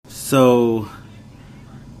So,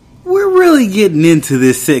 we're really getting into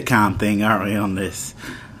this sitcom thing, aren't we, on this?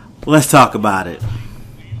 Let's talk about it.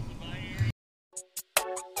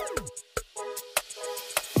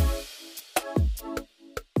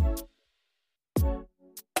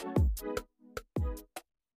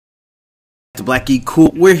 Black Geek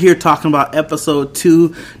Cool. We're here talking about episode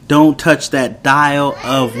 2, Don't Touch That Dial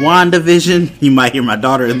of WandaVision. You might hear my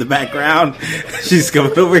daughter in the background. She's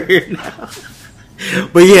coming over here now.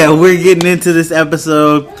 But yeah, we're getting into this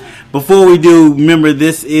episode. Before we do, remember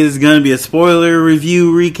this is going to be a spoiler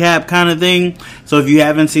review recap kind of thing. So if you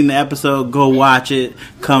haven't seen the episode, go watch it,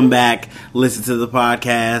 come back, listen to the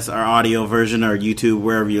podcast, our audio version, or YouTube,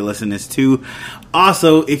 wherever you're listening this to.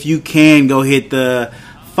 Also, if you can, go hit the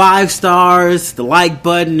 5 stars, the like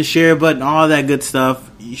button, the share button, all that good stuff.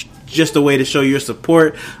 Just a way to show your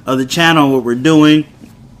support of the channel, what we're doing.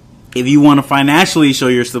 If you want to financially show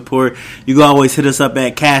your support, you can always hit us up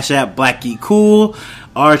at Cash App Black Geek Cool,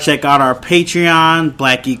 or check out our Patreon,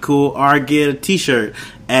 Black Geek Cool, or get a t-shirt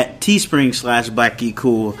at Teespring/Black Geek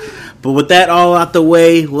Cool. But with that all out the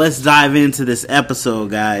way, let's dive into this episode,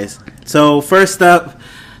 guys. So first up,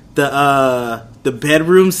 the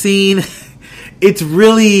bedroom scene. It's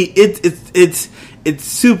really it's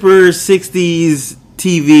super 60s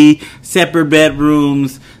TV, separate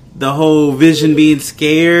bedrooms, the whole Vision being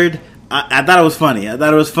scared. I thought it was funny. I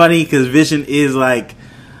thought it was funny because Vision is like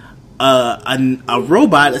a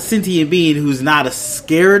robot, a sentient being who's not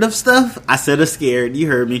scared of stuff. I said a scared, you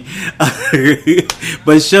heard me.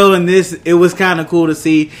 But showing this, it was kind of cool to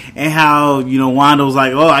see, and how, you know, Wanda was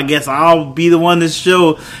like, oh, I guess I'll be the one to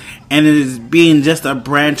show. And it is being just a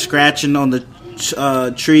branch scratching on the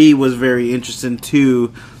tree was very interesting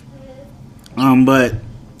too. But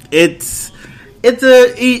it's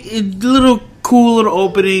a little cool little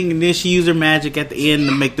opening, and then she used her magic at the end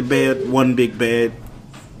to make the bed one big bed.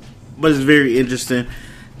 But it's very interesting.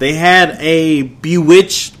 They had a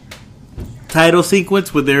Bewitched title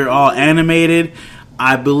sequence where they're all animated.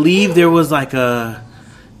 I believe there was like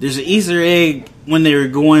there's an Easter egg when they were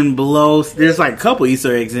going below. There's like a couple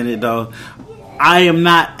Easter eggs in it though. I am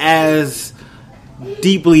not as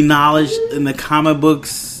deeply knowledge in the comic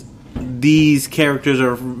books these characters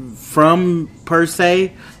are from per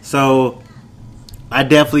se, so I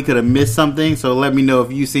definitely could have missed something. So let me know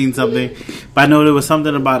if you've seen something. But I know there was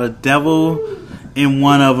something about a devil in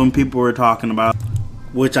one of them people were talking about,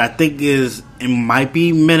 which I think it might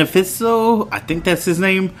be Mephisto. I think that's his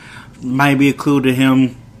name. Might be a clue to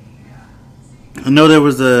him. I know there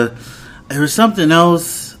was something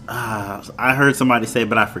else I heard somebody say,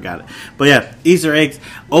 but I forgot it. But yeah, Easter eggs.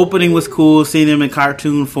 Opening was cool. Seeing them in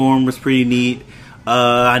cartoon form was pretty neat.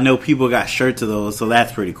 I know people got shirts of those, so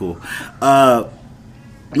that's pretty cool. Well,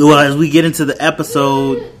 as we get into the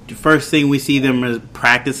episode, the first thing we see them is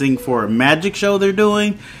practicing for a magic show they're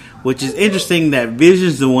doing, which is interesting that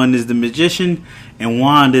Vision's the one is the magician, and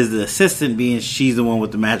Wanda is the assistant, being she's the one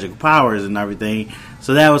with the magical powers and everything.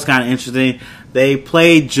 So that was kind of interesting. They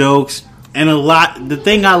played jokes. And the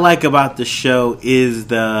thing I like about the show is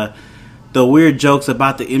the weird jokes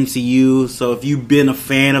about the MCU. So if you've been a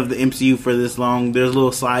fan of the MCU for this long, there's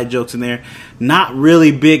little side jokes in there. Not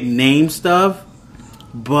really big name stuff,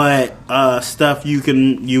 but stuff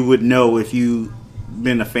you would know if you've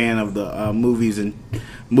been a fan of the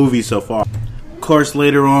movies so far. Of course,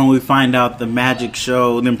 later on we find out the magic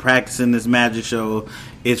show, them practicing this magic show,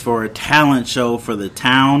 is for a talent show for the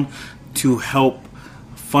town to help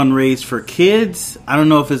fundraise for kids. I don't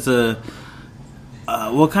know if it's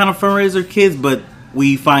what kind of fundraiser kids, but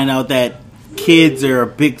we find out that kids are a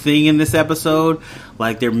big thing in this episode.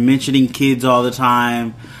 Like, they're mentioning kids all the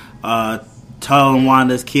time, telling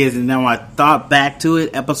Wanda's kids. And then when I thought back to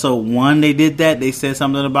it, episode 1 they did that. They said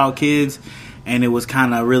something about kids, and it was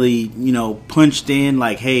kind of really, you know, punched in,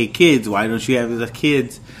 like, hey kids, why don't you have the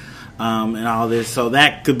kids, and all this. So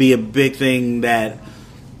that could be a big thing. That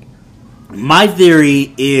my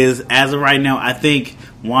theory is, as of right now, I think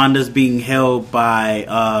Wanda's being held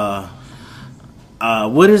by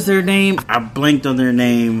what is their name? I blanked on their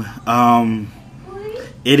name.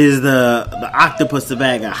 It is the octopus, the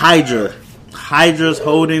bad guy, Hydra. Hydra's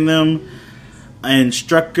holding them, and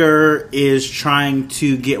Strucker is trying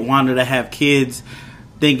to get Wanda to have kids,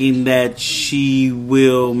 thinking that she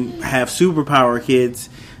will have superpower kids.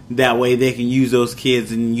 That way they can use those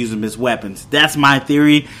kids and use them as weapons. That's my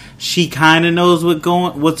theory. She kind of knows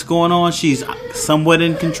what's going on. She's somewhat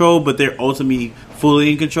in control, but they're ultimately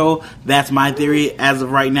fully in control. That's my theory as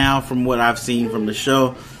of right now from what I've seen from the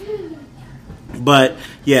show. But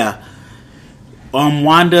yeah,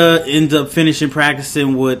 Wanda ends up finishing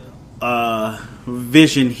practicing with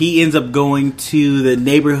Vision, he ends up going to the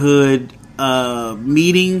neighborhood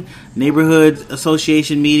meeting, neighborhood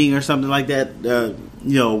association meeting or something like that.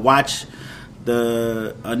 Watch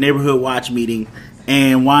the neighborhood watch meeting,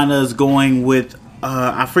 and Wanda's going with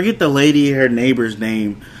I forget the lady, her neighbor's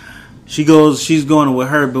name. She's going with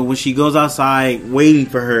her, but when she goes outside waiting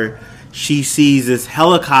for her, she sees this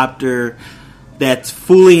helicopter that's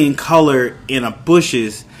fully in color in a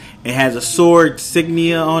bushes. It has a sword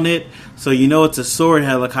insignia on it, so you know it's a sword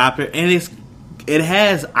helicopter, and it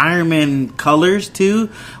has Iron Man colors too,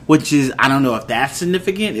 which is, I don't know if that's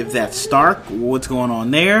significant, if that's Stark, what's going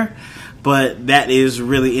on there, but that is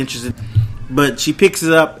really interesting. But she picks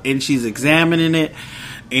it up and she's examining it,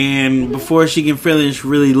 and before she can finish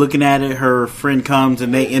really looking at it, her friend comes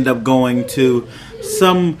and they end up going to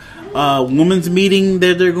some women's meeting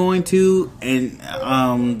that they're going to, and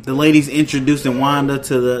the lady's introducing Wanda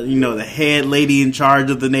to the head lady in charge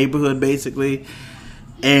of the neighborhood basically,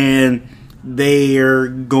 and they are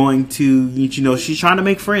going to, she's trying to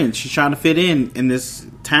make friends. She's trying to fit in this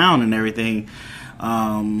town and everything,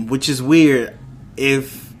 which is weird.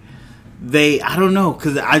 I don't know,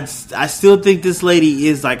 because I still think this lady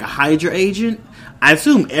is like a Hydra agent. I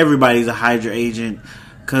assume everybody's a Hydra agent,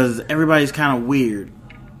 because everybody's kind of weird.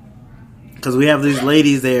 Because we have these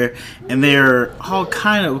ladies there, and they're all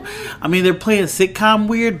kind of, they're playing sitcom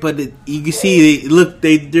weird, but you can see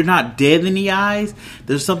they're not dead in the eyes.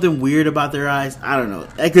 There's something weird about their eyes. I don't know.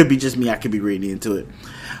 That could be just me. I could be reading into it.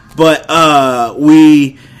 But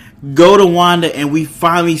we go to Wanda, and we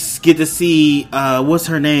finally get to see, what's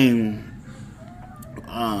her name?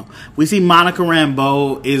 We see Monica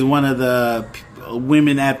Rambeau is one of the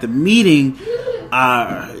women at the meeting.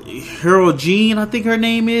 Harold Jean, I think her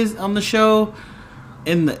name is on the show,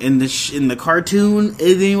 in the cartoon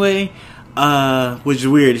anyway, which is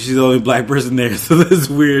weird. She's the only black person there, so that's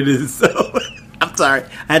weird. So I'm sorry,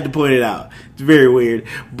 I had to point it out. It's very weird,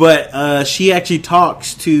 but she actually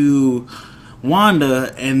talks to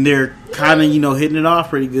Wanda, and they're kind of hitting it off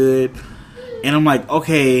pretty good. And I'm like,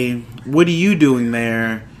 okay, what are you doing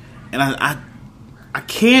there? And I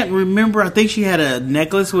can't remember. I think she had a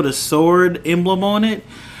necklace with a sword emblem on it.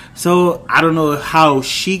 So I don't know how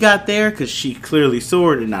she got there, because she clearly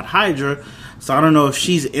sword and not Hydra. So I don't know if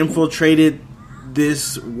she's infiltrated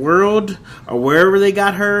this world or wherever they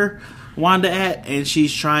got Wanda at, and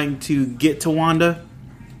she's trying to get to Wanda.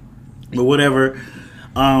 But whatever.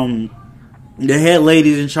 The head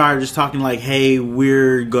lady's in charge is talking like, hey,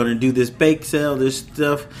 we're going to do this bake sale, this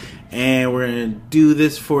stuff, and we're going to do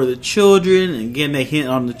this for the children. And again, they hint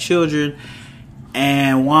on the children.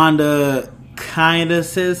 And Wanda kind of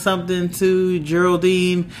says something to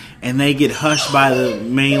Geraldine, and they get hushed by the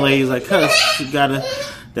main lady. Like, hush, you gotta...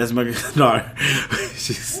 That's my daughter.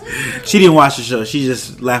 She didn't watch the show. She's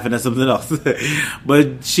just laughing at something else.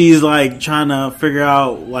 But she's like trying to figure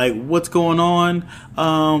out like what's going on.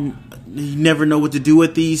 You never know what to do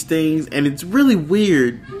with these things, and it's really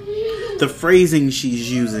weird the phrasing she's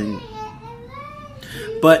using.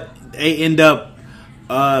 But they end up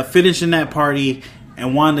finishing that party,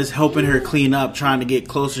 and Wanda's helping her clean up, trying to get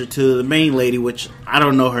closer to the main lady, which I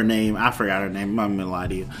don't know her name. I forgot her name. I'm gonna lie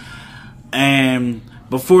to you. And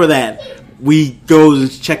before that, we go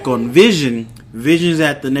and check on Vision. Vision's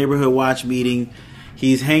at the neighborhood watch meeting.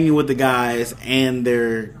 He's hanging with the guys, and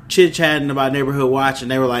they're chit-chatting about neighborhood watch, and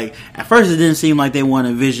they were like, at first it didn't seem like they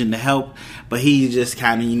wanted Vision to help, but he just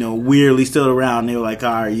kind of, weirdly stood around. They were like,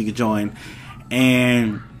 all right, you can join.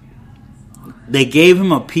 And they gave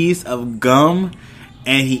him a piece of gum,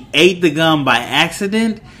 and he ate the gum by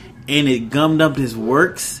accident, and it gummed up his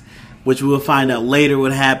works, which we'll find out later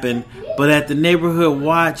what happened. But at the neighborhood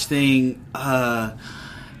watch thing,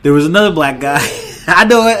 there was another black guy. I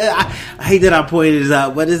know I hate that I pointed this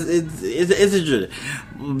out, but it's interesting.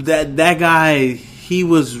 That guy, he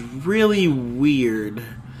was really weird.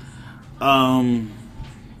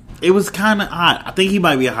 It was kind of odd. I think he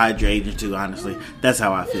might be a Hydra agent too, honestly. That's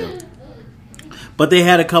how I feel. But they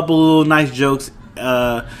had a couple little nice jokes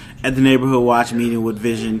at the neighborhood watch meeting with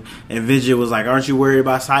Vision, and Vision was like, aren't you worried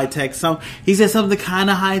about high tech? He said something kind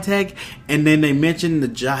of high tech, and then they mentioned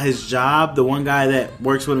his job, the one guy that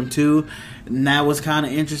works with him too, and that was kind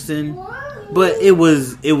of interesting. But it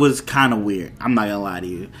was kind of weird. I'm not gonna lie to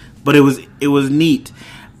you, but it was neat.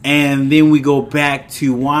 And then we go back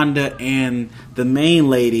to Wanda and the main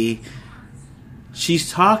lady.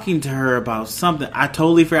 She's talking to her about something. I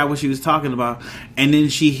totally forgot what she was talking about. And then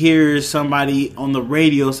she hears somebody on the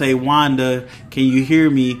radio say, Wanda, can you hear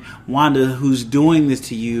me? Wanda, who's doing this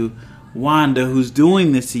to you? Wanda, who's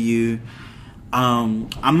doing this to you? I'm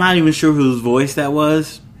not even sure whose voice that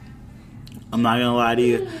was. I'm not going to lie to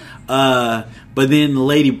you. But then the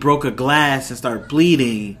lady broke a glass and started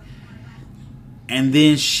bleeding. And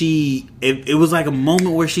then it was like a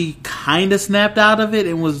moment where she kind of snapped out of it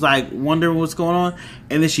and was like wondering what's going on.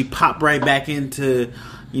 And then she popped right back into,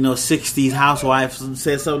 60s housewives and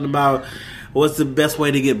said something about what's the best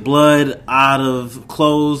way to get blood out of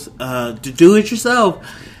clothes? To do it yourself.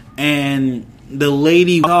 And the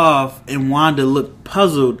lady went off and Wanda looked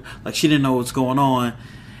puzzled, like she didn't know what's going on.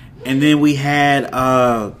 And then we had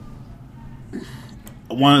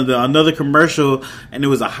another commercial, and it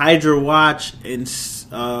was a Hydra watch, and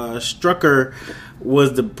Strucker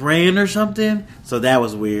was the brand or something. So that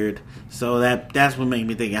was weird. So that's what made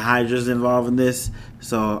me think Hydra's involved in this.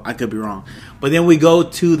 So I could be wrong. But then we go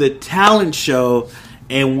to the talent show,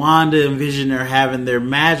 and Wanda and Vision are having their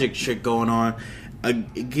magic trick going on.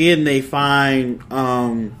 Again, they find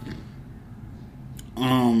Monica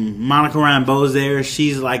Rambeau's there.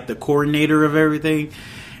 She's like the coordinator of everything.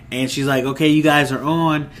 And she's like, okay, you guys are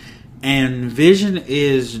on. And Vision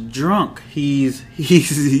is drunk. It's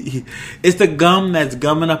the gum that's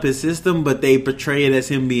gumming up his system, but they portray it as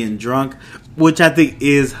him being drunk, which I think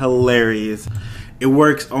is hilarious. It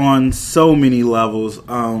works on so many levels.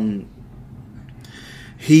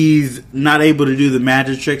 He's not able to do the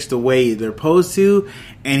magic tricks the way they're supposed to,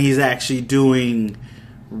 and he's actually doing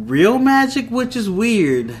real magic, which is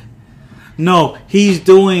weird. No, he's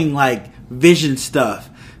doing like Vision stuff.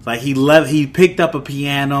 Like he picked up a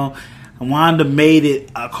piano, and Wanda made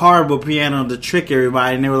it a cardboard piano to trick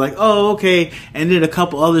everybody, and they were like, "Oh, okay." And did a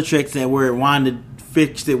couple other tricks that where Wanda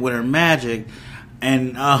fixed it with her magic,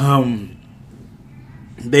 and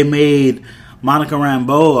they made Monica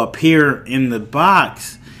Rambeau appear in the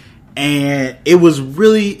box, and it was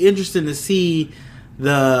really interesting to see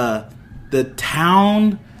the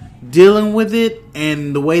town dealing with it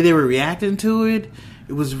and the way they were reacting to it.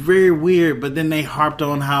 It was very weird, but then they harped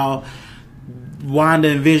on how Wanda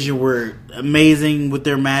and Vision were amazing with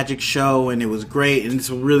their magic show, and it was great, and this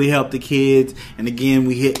really helped the kids. And again,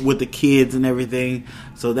 we hit with the kids and everything,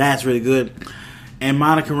 so that's really good. And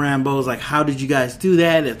Monica Rambeau's like, "How did you guys do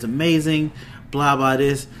that? It's amazing." Blah blah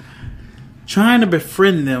this, trying to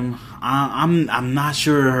befriend them. I'm not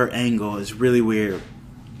sure her angle is really weird.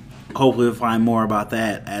 Hopefully, we'll find more about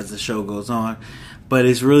that as the show goes on. But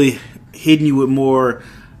it's really hitting you with more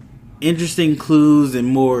interesting clues and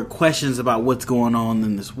more questions about what's going on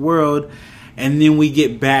in this world. And then we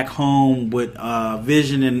get back home with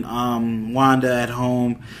Vision and Wanda at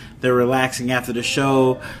home. They're relaxing after the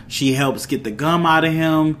show. She helps get the gum out of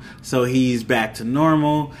him, so he's back to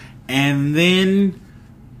normal. And then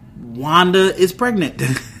Wanda is pregnant.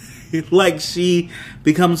 Like, she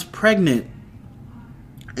becomes pregnant.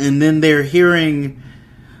 And then they're hearing...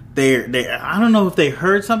 I don't know if they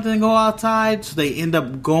heard something go outside, so they end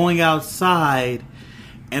up going outside,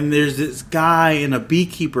 and there's this guy in a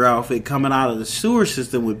beekeeper outfit coming out of the sewer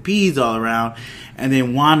system with bees all around, and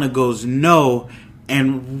then Wanda goes no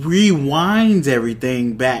and rewinds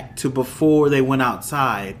everything back to before they went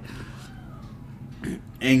outside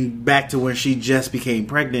and back to when she just became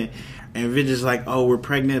pregnant. And Vision's like, "Oh, we're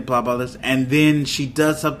pregnant, blah blah this," and then she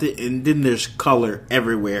does something, and then there's color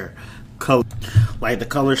everywhere. Color, like the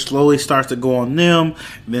color slowly starts to go on them,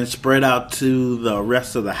 then spread out to the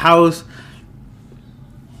rest of the house.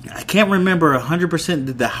 I can't remember 100%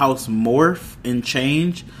 did the house morph and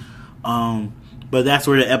change, but that's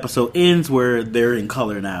where the episode ends, where they're in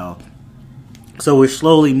color now. So we're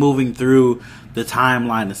slowly moving through the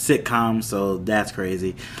timeline of sitcoms, so that's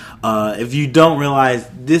crazy. If you don't realize,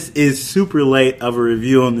 this is super late of a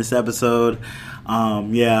review on this episode.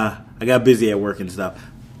 Yeah, I got busy at work and stuff.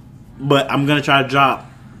 But I'm going to try to drop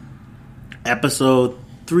episode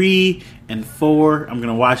 3 and 4. I'm going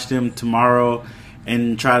to watch them tomorrow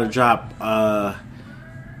and try to drop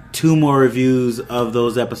 2 more reviews of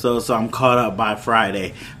those episodes, so I'm caught up by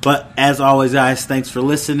Friday. But as always, guys, thanks for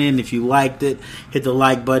listening. If you liked it, hit the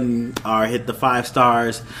like button or hit the 5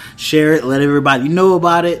 stars. Share it. Let everybody know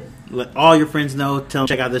about it. Let all your friends know. Tell them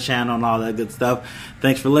check out the channel and all that good stuff.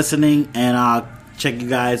 Thanks for listening, and I'll check you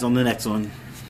guys on the next one.